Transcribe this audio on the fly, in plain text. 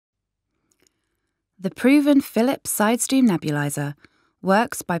The proven Philips SideStream nebulizer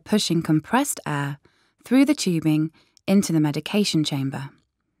works by pushing compressed air through the tubing into the medication chamber.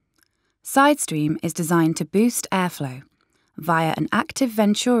 SideStream is designed to boost airflow via an active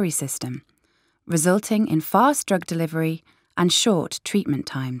venturi system, resulting in fast drug delivery and short treatment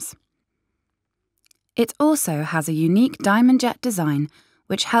times. It also has a unique diamond jet design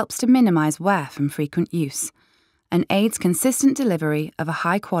which helps to minimize wear from frequent use and aids consistent delivery of a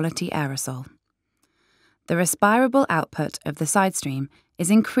high-quality aerosol. The respirable output of the SideStream is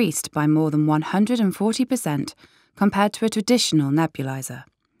increased by more than 140% compared to a traditional nebulizer.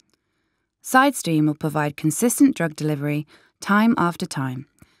 SideStream will provide consistent drug delivery time after time,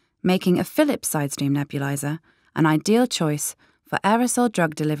 making a Philips SideStream nebulizer an ideal choice for aerosol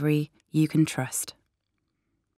drug delivery you can trust.